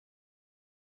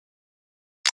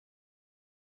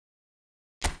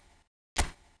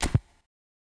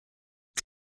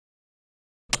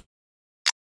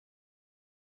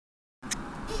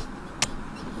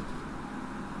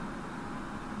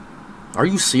Are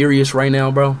you serious right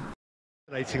now, bro?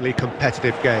 Fascinatingly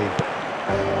competitive game.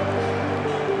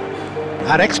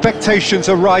 And expectations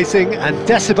are rising and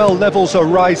decibel levels are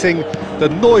rising. The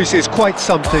noise is quite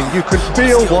something. You can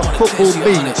feel what football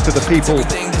means to the people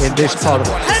in this part of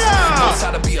the world.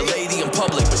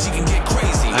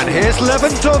 And here's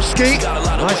Lewandoski.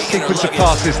 Nice sequence of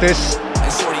passes this.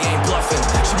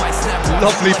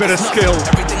 Lovely bit of skill.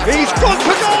 He's gone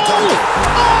for goal!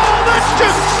 Oh, that's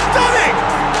just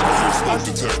stunning!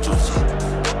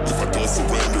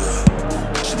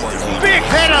 Big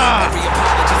header!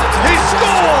 He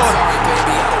scored!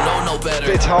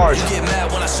 Bit hard.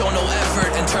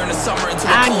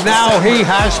 And now he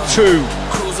has two.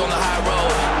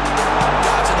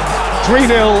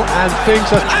 3-0 and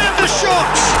things are... And the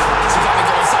shot!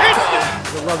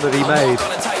 The run that he made.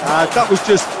 That was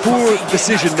just poor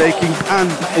decision-making and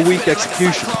a weak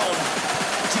execution.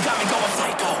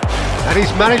 And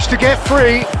he's managed to get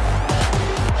free.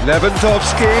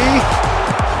 Lewandoski.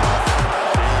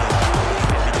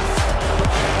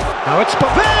 Now it's...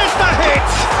 There's the hit!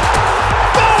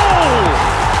 Goal!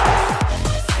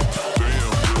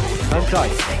 Van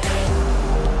Dijk.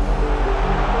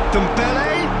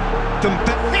 Dembele.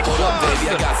 Dembele. Hold up, baby,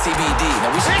 I got CBD.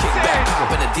 Now we should kick back,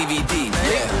 pop in a DVD.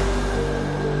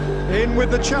 Yeah. In with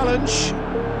the challenge.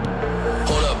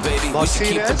 Hold up, baby. Martinez. We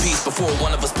should keep the peace before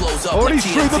one of us blows up. Already like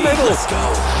through the TNT. middle. Let's go. I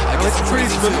Now guess it's I'm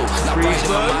crazy too. Griezmann. Not right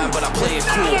in my mind, but I play it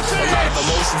cool. A lot of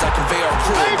emotions I convey are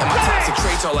cruel. And my toxic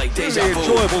traits are like deja Really vu.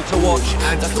 enjoyable to watch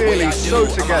and That's the way clearly I do. so I'm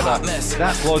a together. hot mess.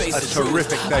 That was Face a the truth.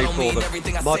 terrific I day don't for mean them.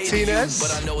 everything I say to you, Martinez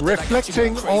but I know that I got you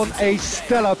reflecting going on crazy. a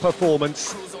stellar performance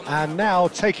and now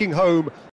taking home